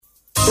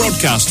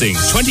Broadcasting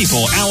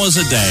 24 hours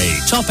a day.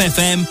 Top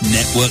FM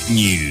Network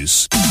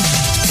News.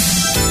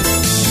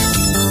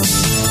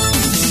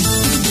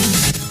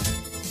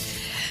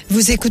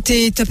 Vous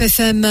écoutez Top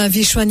FM,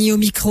 Vichwani au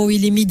micro,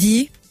 il est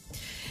midi.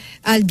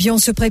 Albion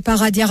se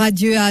prépare à dire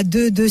adieu à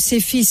 2 de ses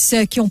fils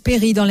qui ont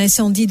péri dans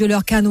l'incendie de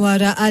leur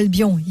canoë à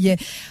Albion.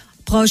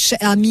 Proches,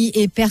 amis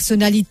et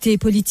personnalités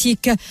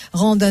politiques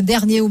rendent un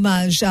dernier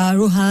hommage à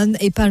Rohan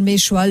et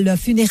Parmeshwar. Leurs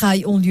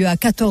funérailles ont lieu à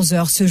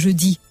 14h ce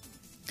jeudi.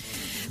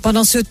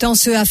 Pendant ce temps,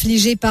 ceux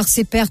affligés par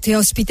ces pertes et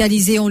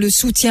hospitalisés ont le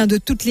soutien de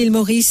toute l'île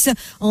Maurice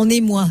en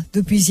émoi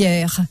depuis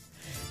hier.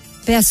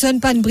 Personne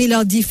pas une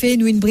brûleur d'Ifé,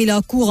 nous une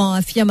brûleur courant,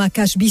 affirme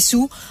Akash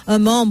Bissou, un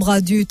membre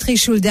du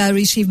Trishul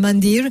Dari Shiv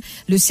Mandir.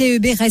 Le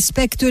CEB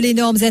respecte les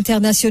normes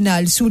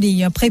internationales,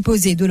 souligne un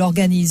préposé de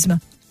l'organisme.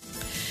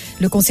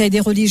 Le Conseil des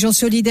religions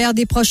solidaires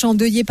des proches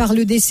endeuillés par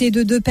le décès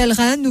de 2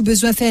 pèlerins. Nous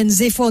besoin faire un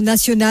effort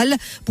national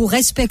pour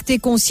respecter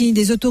consignes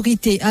des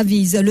autorités,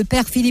 avise le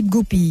père Philippe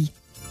Goupil.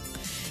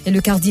 Et le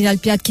cardinal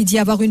Piat qui dit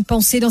avoir une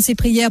pensée dans ses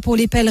prières pour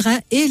les pèlerins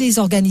et les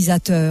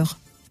organisateurs.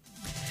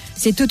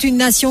 C'est toute une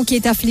nation qui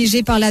est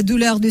affligée par la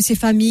douleur de ses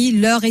familles.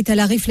 L'heure est à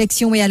la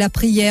réflexion et à la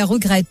prière,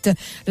 regrette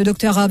le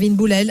docteur Arvin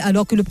Boulel,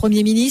 alors que le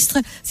Premier ministre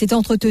s'est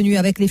entretenu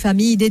avec les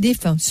familles des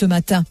défunts ce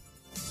matin.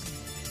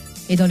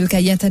 Et dans le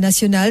cahier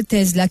international,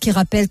 Tesla qui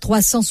rappelle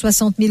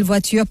 360 000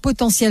 voitures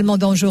potentiellement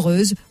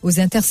dangereuses aux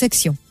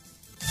intersections.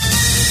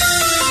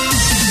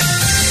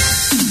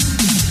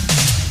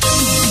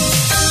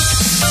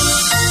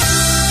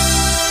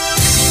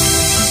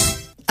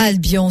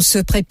 Albion se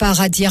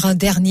prépare à dire un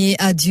dernier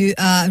adieu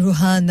à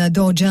Rohan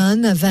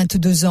Dorjan,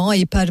 22 ans,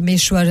 et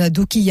Parmeshwar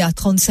Dukia,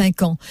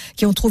 35 ans,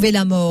 qui ont trouvé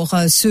la mort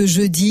ce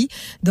jeudi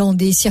dans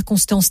des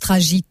circonstances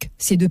tragiques.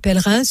 Ces 2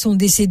 pèlerins sont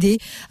décédés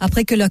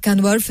après que leur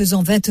canoë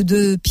faisant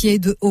 22 pieds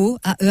de haut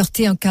a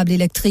heurté un câble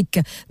électrique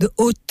de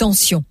haute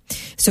tension.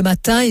 Ce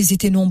matin, ils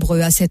étaient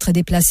nombreux à s'être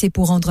déplacés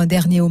pour rendre un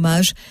dernier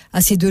hommage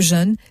à ces 2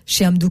 jeunes.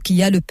 Shyam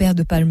Dukia, le père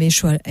de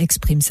Parmeshwar,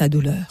 exprime sa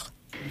douleur.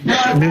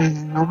 Mais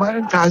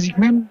normal, tragique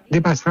même,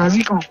 dépasse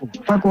tragique encore.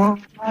 Pas quoi?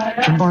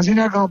 Je me pensais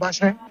dans le grand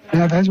bassin, on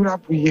a fait la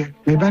prière.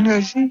 Mais ben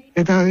ici,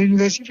 étant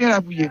l'université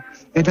la prière.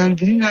 Étant le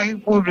pays, il y a un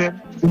problème.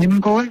 Je dis,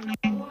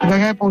 il y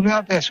a un problème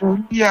à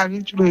personne. Il y a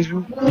tous les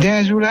jours.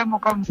 D'un jour là, moi,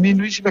 comme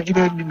minuit, c'est pas qu'il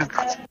doit être dans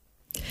casa.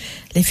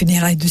 Les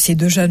funérailles de ces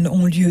 2 jeunes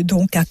ont lieu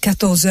donc à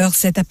 14h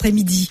cet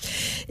après-midi.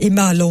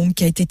 Emma Long,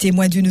 qui a été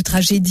témoin d'une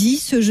tragédie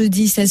ce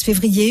jeudi 16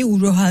 février où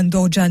Rohan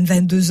Dorjan,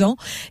 22 ans,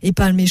 et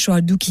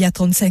Parmeshwar Dukia,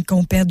 35 ans,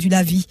 ont perdu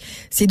la vie.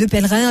 Ces 2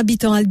 pèlerins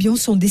habitant Albion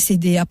sont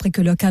décédés après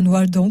que leur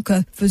canoë, donc,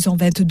 faisant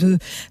 22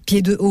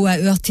 pieds de haut, a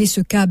heurté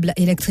ce câble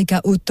électrique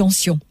à haute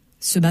tension.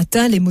 Ce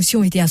matin,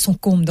 l'émotion était à son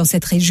comble dans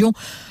cette région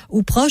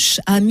où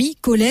proches, amis,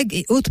 collègues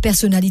et autres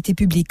personnalités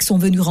publiques sont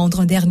venus rendre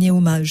un dernier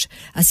hommage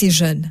à ces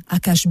jeunes.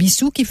 Akash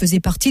Bissou, qui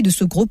faisait partie de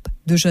ce groupe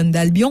de jeunes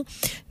d'Albion,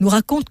 nous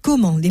raconte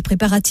comment les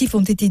préparatifs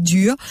ont été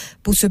durs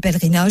pour ce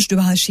pèlerinage de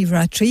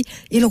Mahashivratri.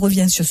 Il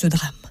revient sur ce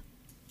drame.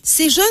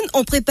 Ces jeunes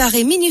ont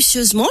préparé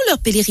minutieusement leur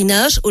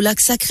pèlerinage au lac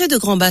sacré de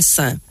Grand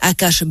Bassin.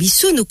 Akash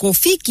Bissou nous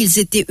confie qu'ils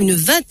étaient une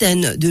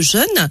vingtaine de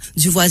jeunes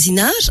du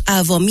voisinage à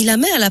avoir mis la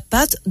main à la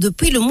pâte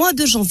depuis le mois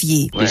de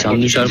janvier.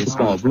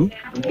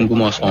 Nous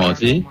commençons à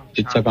rentrer.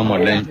 C'est ça comme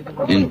là,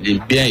 il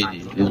bien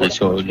il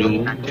ressort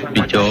nous,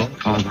 Victor,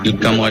 le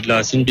camarade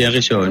là, c'est bien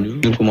ressort nous.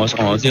 Nous commençons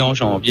à rentrer en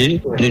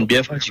janvier, nous sommes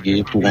bien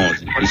fatigués pour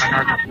rentrer.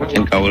 C'est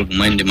une carole pour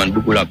moi, il demande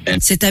beaucoup la peine.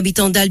 Cet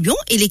habitant d'Albion,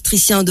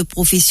 électricien de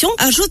profession,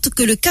 ajoute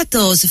que le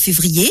 14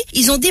 février,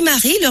 ils ont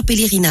démarré leur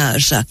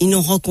pèlerinage. Ils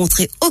n'ont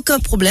rencontré aucun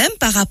problème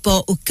par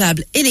rapport aux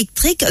câbles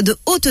électriques de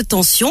haute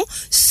tension,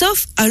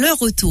 sauf à leur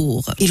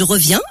retour. Il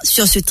revient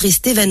sur ce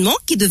triste événement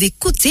qui devait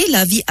coûter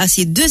la vie à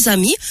ses 2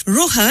 amis,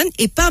 Rohan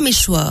et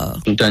Parmeshwar.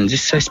 Nous avons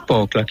 16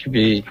 porcs là qui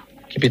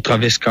peut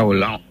traverser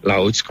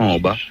la haute en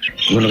bas.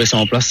 Nous restons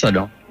en place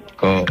là-dedans.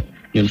 Quand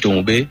nous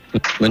tombons,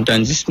 nous avons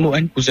 10 mots,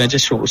 un cousin est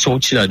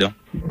sorti là-dedans.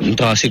 Nous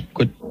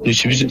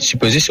sommes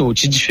supposés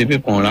sortir du fait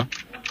pour là.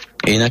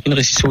 Et il y a qui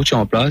restent sortis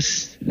en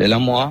place. Là,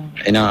 moi,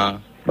 il y a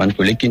un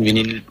collègue qui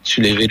vient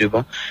soulever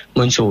devant.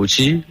 Moi, je suis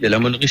sorti. Là,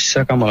 moi, je reste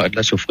sa camarade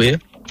là souffrir.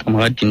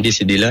 Camarade qui est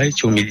décédé là, il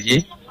est au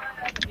milieu.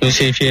 Nous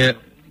essayons de faire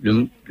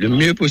le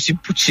mieux possible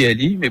pour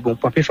tirer, mais bon,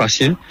 pas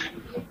facile.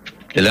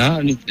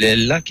 Là,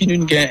 qui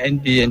nous gagne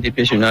des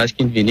personnages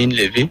qui viennent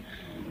lever,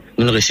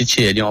 nous restons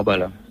tirés en bas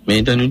là.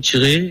 Mais dans nous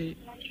tirer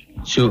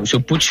ce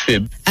putsch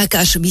faible.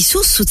 Akash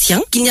Bissou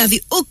soutient qu'il n'y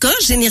avait aucun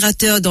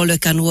générateur dans le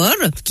canoë,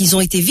 qu'ils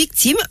ont été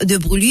victimes de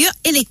brûlures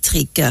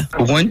électriques.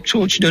 Pour une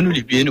sortie de nous,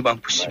 les pieds, nous avons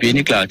possible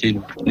d'éclater.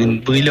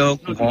 Nous brûlons au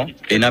courant,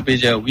 et nous avons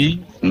dit oui,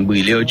 nous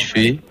brûlons du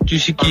feu. Tout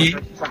ce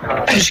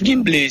qui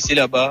me blesse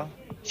là-bas,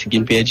 ce qui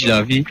me perd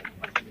la vie.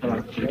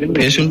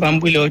 Personne ne va me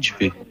brûler du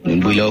feu. Nous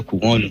brûlons au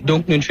courant.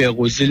 Donc, nous faisons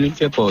roser, nous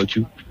faisons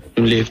partout.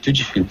 Nous lèvons tout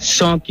du fil,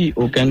 sans qu'il y ait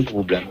aucun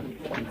problème.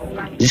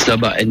 Juste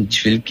là-bas, un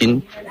fil qui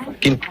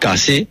est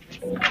cassé,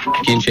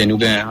 qui nous fait nous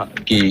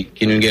gagner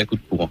un coup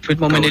de courant. En fait,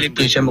 moi,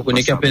 l'électricien, je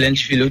connais qu'appelle un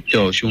fil de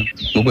torsion.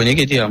 Je connais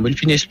qu'il était là. Je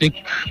finis explique,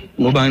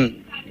 mon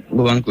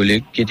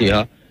collègue qui était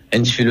là,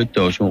 un fait le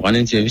tâche, on rend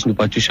un service, nous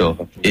pas tout ça.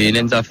 Et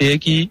les affaires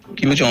qui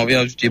me sont envie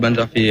ajouter bonnes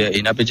affaires,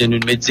 et n'a pas nous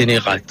mettre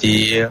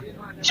générateur,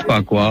 je sais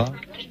pas quoi.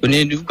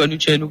 Nous, quand nous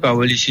tiens nous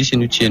kawal ici, c'est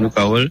nous tiens nous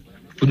kawal,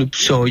 pour nous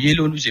sortir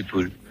l'eau nous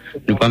épaules.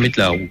 Nous pas mettre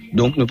la roue.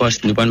 Donc, nous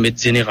pas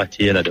mettre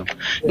générateur là-dedans.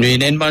 Nous,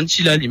 il y a une bande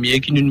la lumière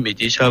qui nous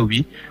mettait ça,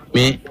 oui,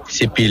 mais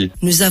c'est pile.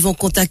 Nous avons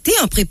contacté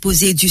un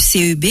préposé du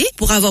CEB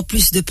pour avoir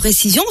plus de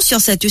précisions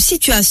sur cette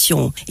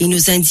situation. Il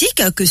nous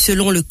indique que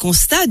selon le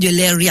constat de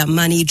l'area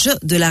manager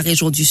de la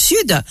région du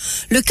Sud,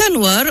 le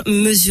canal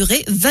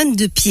mesurait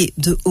 22 pieds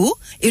de haut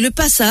et le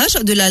passage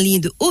de la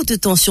ligne de haute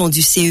tension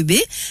du CEB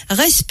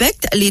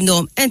respecte les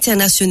normes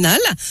internationales,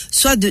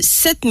 soit de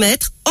 7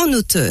 mètres en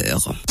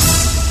hauteur.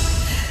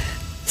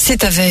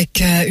 C'est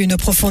avec une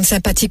profonde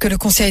sympathie que le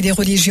Conseil des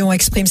religions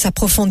exprime sa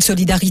profonde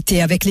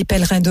solidarité avec les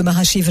pèlerins de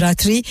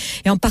Mahashivratri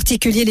et en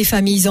particulier les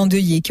familles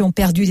endeuillées qui ont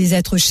perdu des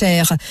êtres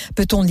chers,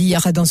 peut-on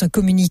lire dans un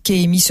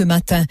communiqué émis ce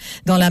matin.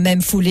 Dans la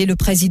même foulée, le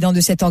président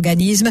de cet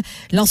organisme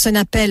lance un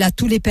appel à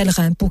tous les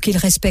pèlerins pour qu'ils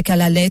respectent à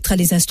la lettre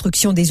les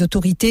instructions des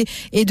autorités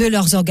et de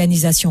leurs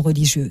organisations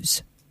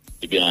religieuses.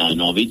 Eh bien, on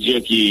a envie de dire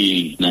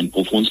qu'on a une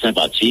profonde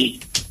sympathie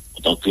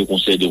en tant que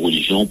Conseil de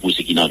religion pour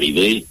ce qui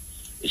n'arrivait.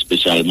 Et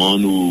spécialement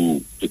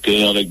nous, de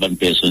cœur avec bonnes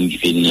personnes qui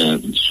viennent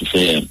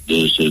souffrir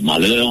de ce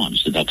malheur, de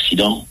cet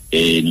accident,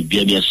 et nous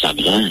bien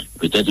chagrin.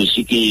 Peut-être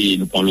aussi que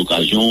nous prenons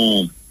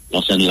l'occasion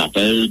lancer un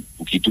appel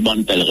pour que tout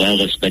bon pèlerin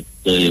respecte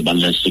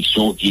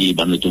l'instruction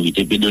que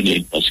l'autorité peut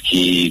donner. Parce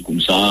que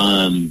comme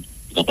ça,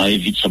 on n'a pas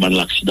évité ça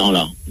l'accident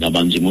là. Il y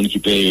a des gens qui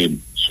peuvent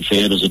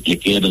souffrir dans notre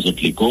école, dans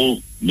notre école,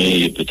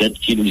 mais peut-être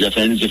qu'il nous a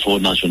fait un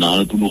effort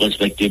national pour nous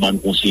respecter les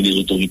conseils des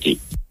autorités.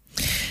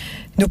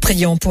 Nous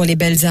prions pour les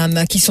belles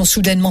âmes qui sont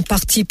soudainement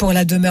parties pour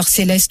la demeure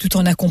céleste tout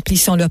en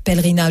accomplissant leur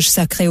pèlerinage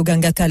sacré au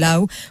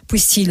Gangakalau.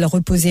 Puissent-ils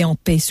reposer en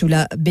paix sous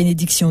la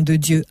bénédiction de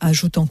Dieu,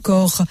 ajoute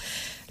encore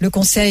le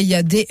Conseil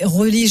des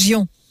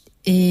religions.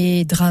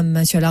 Et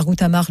drame sur la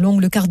route à Marlong,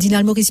 le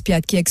cardinal Maurice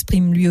Piat qui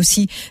exprime lui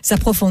aussi sa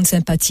profonde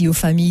sympathie aux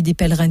familles des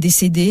pèlerins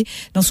décédés.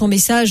 Dans son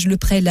message, le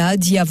prélat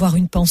dit avoir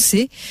une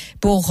pensée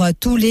pour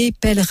tous les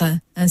pèlerins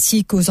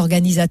ainsi qu'aux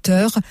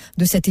organisateurs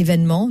de cet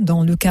événement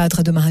dans le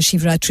cadre de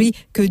Mahashivratri,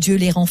 que Dieu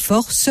les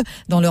renforce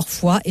dans leur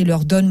foi et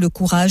leur donne le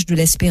courage de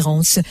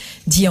l'espérance,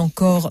 dit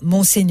encore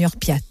Monseigneur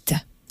Piat.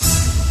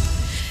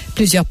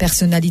 Plusieurs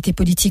personnalités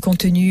politiques ont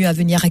tenu à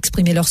venir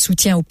exprimer leur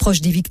soutien aux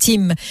proches des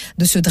victimes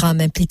de ce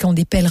drame impliquant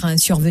des pèlerins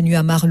survenus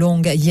à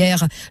Marlong.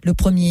 Hier, le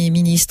Premier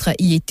ministre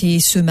y était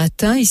ce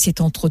matin. Il s'est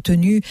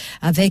entretenu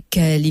avec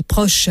les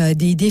proches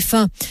des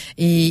défunts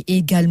et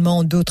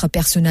également d'autres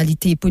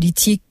personnalités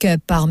politiques,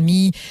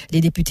 parmi les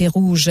députés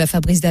rouges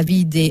Fabrice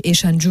David et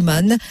Eshan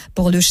Juman.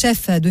 Pour le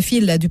chef de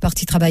file du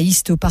Parti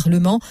travailliste au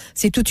Parlement,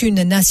 c'est toute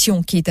une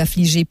nation qui est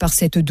affligée par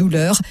cette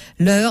douleur.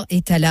 L'heure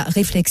est à la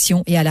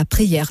réflexion et à la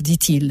prière,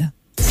 dit-il.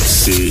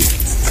 C'est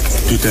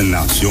toute une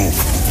nation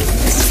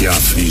qui est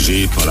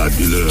affligée par la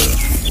douleur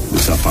de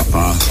sa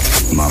papa,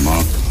 maman,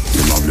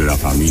 les membres de la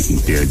famille qui ont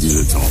perdu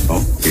leurs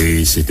enfants.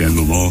 Et c'est un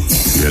moment,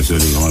 bien sûr,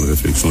 de grande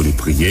réflexion, de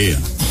prière,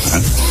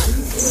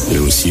 et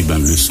aussi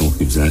une leçon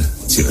qui nous a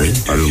tiré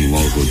par le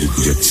moment aujourd'hui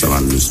que ça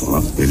va une leçon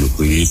là. Et nous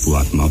prier pour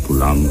Atma, pour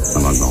l'âme,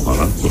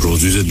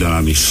 aujourd'hui, vous êtes dans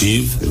la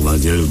Méchive, et on va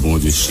dire le bon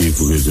Dieu chive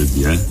pour les autres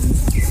bien.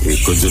 Et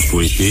quand vous êtes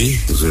poété,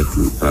 vous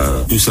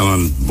êtes tout ça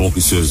bon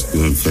chose que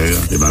vous faire,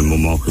 et ben le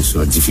moment que ce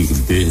soit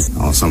difficulté,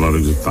 ensemble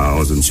avec les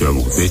parents, de nous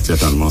surmonter,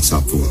 certainement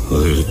ça pour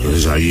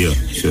rejaillir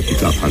sur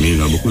toute la famille. Il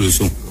y a beaucoup de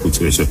leçons pour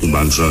tirer sur tout le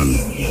ban jeune.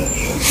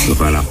 Donc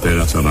un appel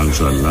à ce ban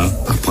jeune là,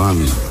 apprendre,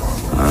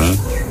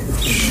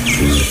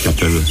 qui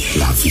appelle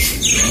la vie.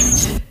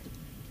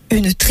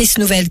 Une triste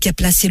nouvelle qui a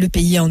placé le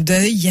pays en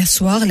deuil. Hier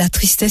soir, la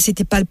tristesse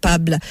était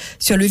palpable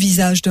sur le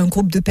visage d'un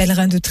groupe de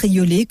pèlerins de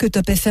Triolet que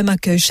Top FM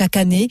accueille chaque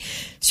année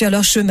sur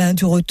leur chemin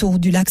du retour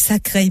du lac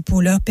Sacré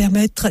pour leur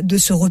permettre de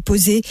se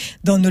reposer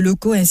dans nos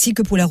locaux ainsi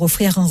que pour leur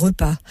offrir un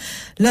repas.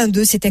 L'un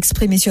d'eux s'est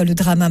exprimé sur le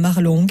drame à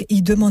Marlong.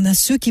 Il demande à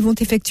ceux qui vont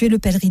effectuer le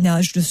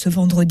pèlerinage de ce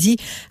vendredi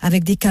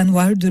avec des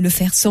canouals de le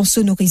faire sans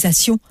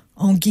sonorisation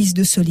en guise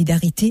de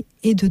solidarité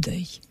et de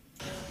deuil.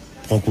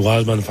 Prends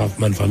courage,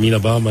 ma famille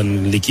là-bas,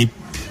 l'équipe.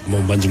 Mon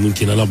bandit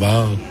qui est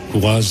là-bas,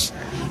 courage.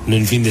 Nous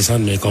ne finissons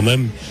descendre, mais quand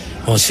même,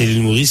 en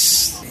cellule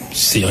Maurice,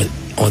 c'est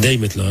en deuil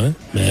maintenant.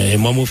 Mais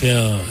moi, je fais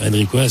un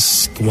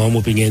request, comment je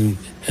peux gagner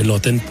une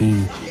antenne pour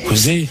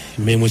causer.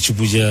 Mais moi, je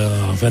peux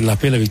faire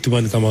l'appel avec tous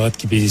mes camarades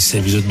qui peuvent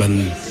servir de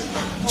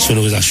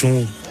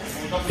sonorisation.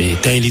 Et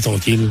tant il est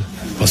tranquille,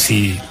 parce que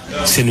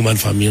c'est nous, ma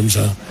famille,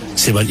 ça.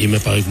 C'est ma famille,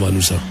 pareil que moi,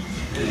 nous, ça.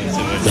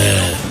 Mais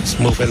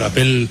moi, je fais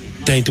l'appel,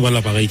 tant tout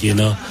l'appareil qui est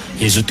là.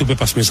 Et je peux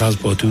passer le message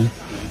pour tout.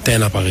 T'as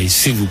un appareil,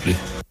 s'il vous plaît.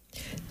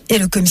 Et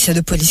le commissaire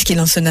de police qui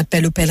lance un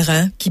appel aux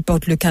pèlerins qui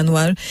portent le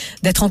canoual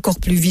d'être encore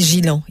plus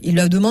vigilants. Il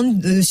leur demande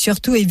de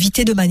surtout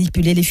éviter de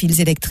manipuler les fils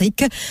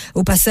électriques.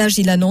 Au passage,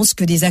 il annonce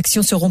que des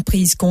actions seront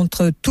prises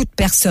contre toute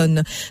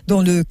personne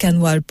dont le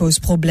canoual pose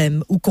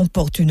problème ou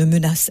comporte une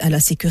menace à la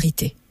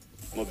sécurité.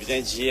 Je besoin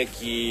de dire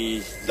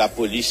que la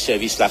police,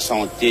 service de la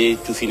santé,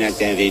 tout finit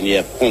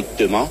intervenir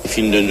promptement,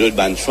 fin de notre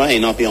bonne soin, et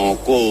non pas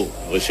encore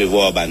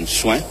recevoir ban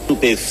soins. Nous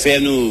pouvons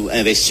faire nos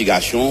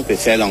investigations, on peut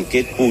faire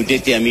l'enquête pour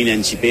déterminer un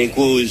petit peu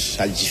cause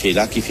ça dit fait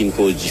là qui fait une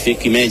cause dit fait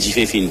qui met dit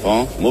fait fin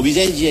prend. Moi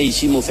besoin dire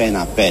ici moi fait un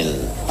appel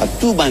à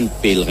tout ban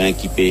pèlerin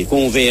qui peut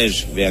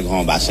converge vers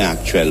Grand Bassin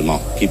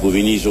actuellement, qui peut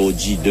venir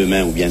aujourd'hui,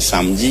 demain ou bien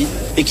samedi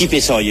et qui peut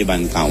sortir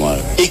ban Kanwal.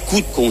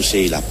 Écoute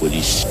conseil la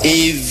police.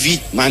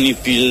 Évite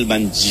manipuler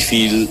ban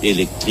fil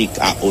électrique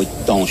à haute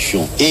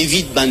tension.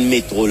 Évite ban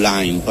métro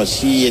line parce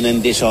qu'il y a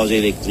une décharge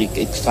électrique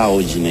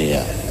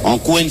extraordinaire.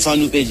 Encore une fois,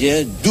 nous peut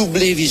dire,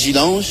 doubler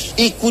vigilance,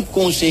 écoute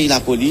conseil la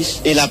police,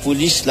 et la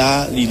police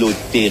là, l'île au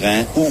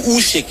terrain, pour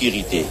ou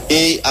sécurité.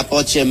 Et à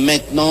partir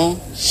maintenant,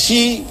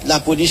 si la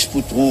police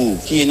vous trouve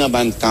qu'il y a une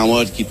bande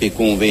camarade qui peut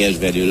converger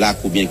vers le lac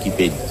ou bien qui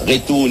peut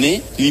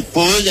retourner, il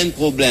pose un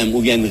problème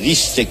ou bien un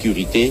risque de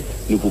sécurité,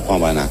 nous pouvons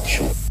prendre en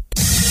action.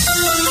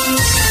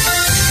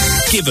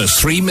 Give us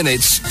 3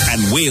 minutes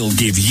and we'll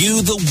give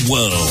you the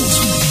world.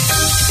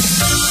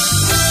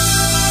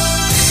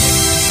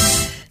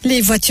 Les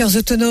voitures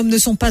autonomes ne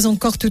sont pas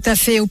encore tout à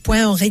fait au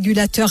point. Un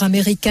régulateur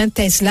américain,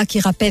 Tesla,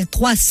 qui rappelle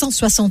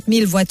 360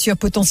 000 voitures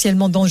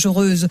potentiellement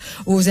dangereuses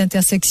aux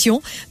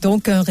intersections.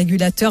 Donc, un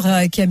régulateur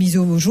qui a mis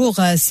au jour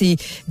ces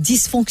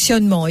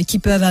dysfonctionnements et qui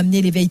peuvent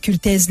amener les véhicules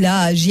Tesla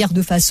à agir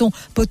de façon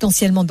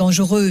potentiellement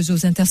dangereuse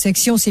aux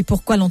intersections. C'est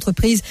pourquoi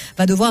l'entreprise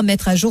va devoir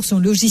mettre à jour son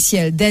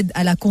logiciel d'aide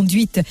à la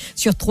conduite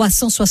sur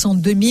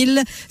 362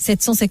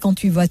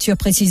 758 voitures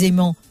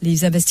précisément.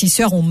 Les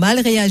investisseurs ont mal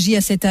réagi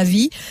à cet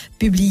avis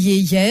publié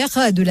hier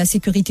de la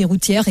sécurité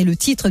routière et le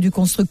titre du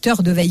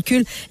constructeur de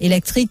véhicules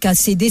électriques a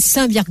cédé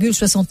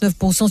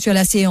 5,69% sur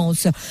la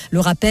séance. Le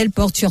rappel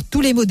porte sur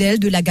tous les modèles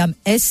de la gamme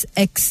S,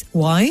 X,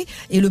 Y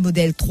et le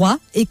modèle 3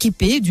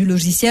 équipé du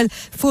logiciel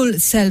Full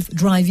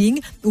Self-Driving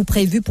ou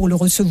prévu pour le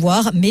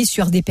recevoir mais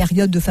sur des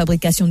périodes de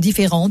fabrication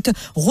différentes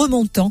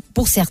remontant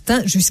pour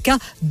certains jusqu'à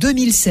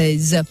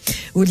 2016.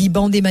 Au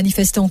Liban, des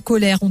manifestants en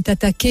colère ont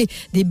attaqué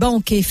des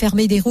banques et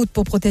fermé des routes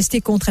pour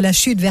protester contre la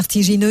chute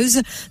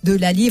vertigineuse de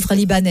la livre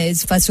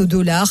libanaise face au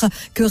dollar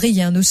que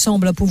rien ne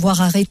semble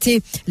pouvoir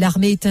arrêter.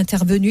 L'armée est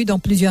intervenue dans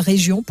plusieurs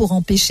régions pour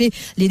empêcher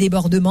les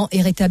débordements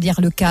et rétablir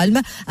le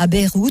calme. À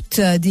Beyrouth,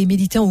 des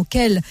militants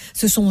auxquels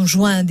se sont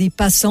joints des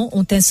passants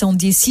ont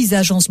incendié 6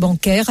 agences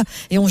bancaires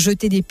et ont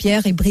jeté des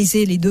pierres et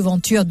brisé les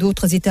devantures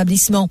d'autres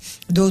établissements.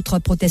 D'autres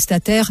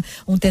protestataires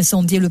ont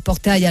incendié le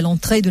portail à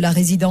l'entrée de la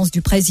résidence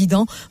du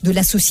président de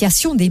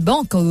l'association des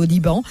banques au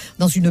Liban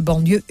dans une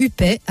banlieue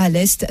huppée à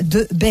l'est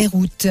de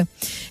Beyrouth.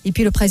 Et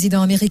puis le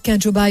président américain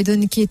Joe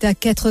Biden qui est à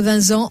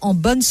 80 ans, en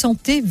bonne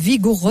santé,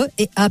 vigoureux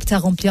et apte à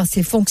remplir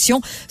ses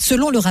fonctions,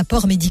 selon le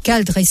rapport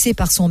médical dressé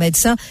par son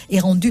médecin et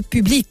rendu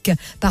public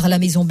par la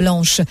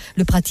Maison-Blanche.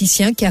 Le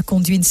praticien qui a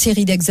conduit une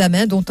série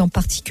d'examens, dont en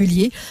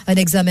particulier un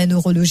examen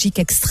neurologique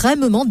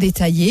extrêmement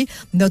détaillé,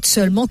 note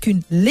seulement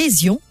qu'une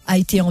lésion a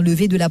été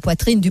enlevée de la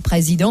poitrine du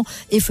président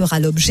et fera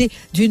l'objet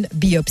d'une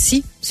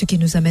biopsie, ce qui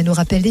nous amène au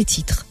rappel des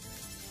titres.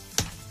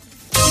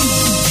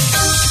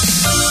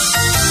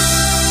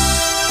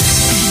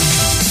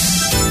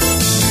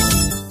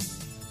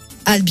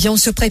 Albion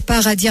se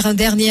prépare à dire un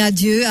dernier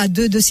adieu à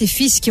 2 de ses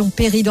fils qui ont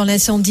péri dans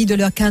l'incendie de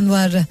leur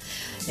Kanwar.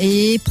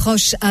 Et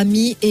proches,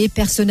 amis et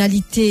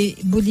personnalités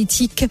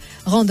politiques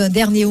rendent un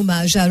dernier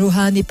hommage à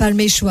Rohan et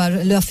Palmeshwar.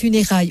 Leurs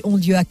funérailles ont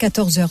lieu à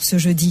 14h ce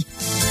jeudi.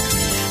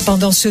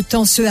 Pendant ce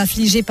temps, ceux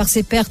affligés par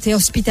ces pertes et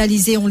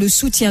hospitalisés ont le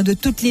soutien de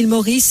toute l'île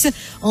Maurice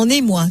en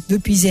émoi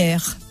depuis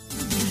hier.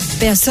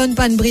 Personne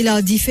pas une brilla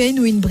difen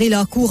ou une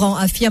brilla courant,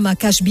 affirme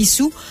Akash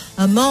Bissou,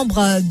 un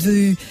membre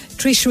du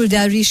Trishul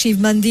Shiv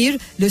Mandir.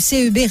 Le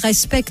CEB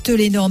respecte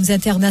les normes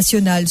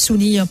internationales,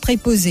 souligne un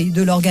préposé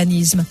de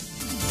l'organisme.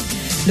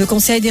 Le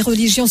Conseil des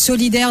religions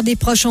solidaires des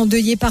proches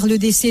endeuillés par le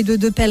décès de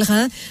 2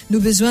 pèlerins. Nous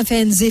besoin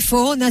faire un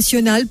effort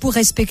national pour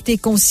respecter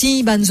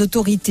consignes des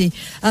autorités,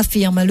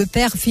 affirme le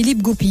père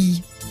Philippe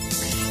Goupil.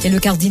 Et le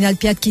cardinal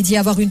Piat qui dit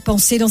avoir une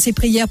pensée dans ses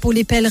prières pour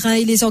les pèlerins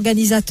et les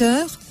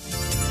organisateurs.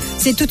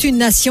 C'est toute une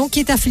nation qui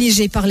est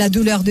affligée par la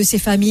douleur de ses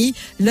familles.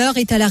 L'heure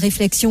est à la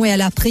réflexion et à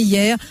la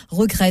prière,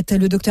 regrette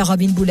le docteur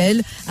Robin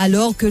Boulel,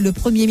 alors que le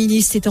Premier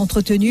ministre s'est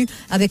entretenu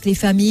avec les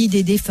familles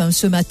des défunts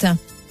ce matin.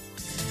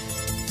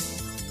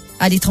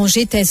 À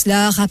l'étranger,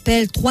 Tesla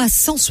rappelle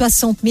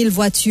 360 000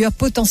 voitures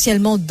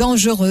potentiellement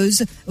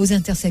dangereuses aux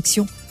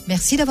intersections.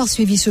 Merci d'avoir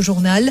suivi ce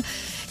journal.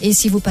 Et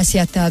si vous passez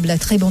à table,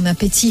 très bon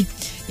appétit.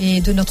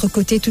 Et de notre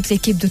côté, toute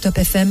l'équipe de Top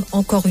FM,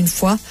 encore une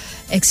fois,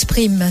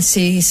 exprime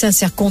ses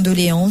sincères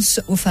condoléances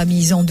aux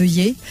familles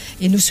endeuillées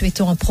et nous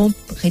souhaitons un prompt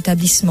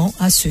rétablissement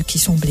à ceux qui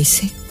sont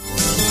blessés.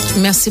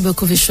 Merci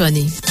beaucoup,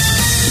 Vishwani.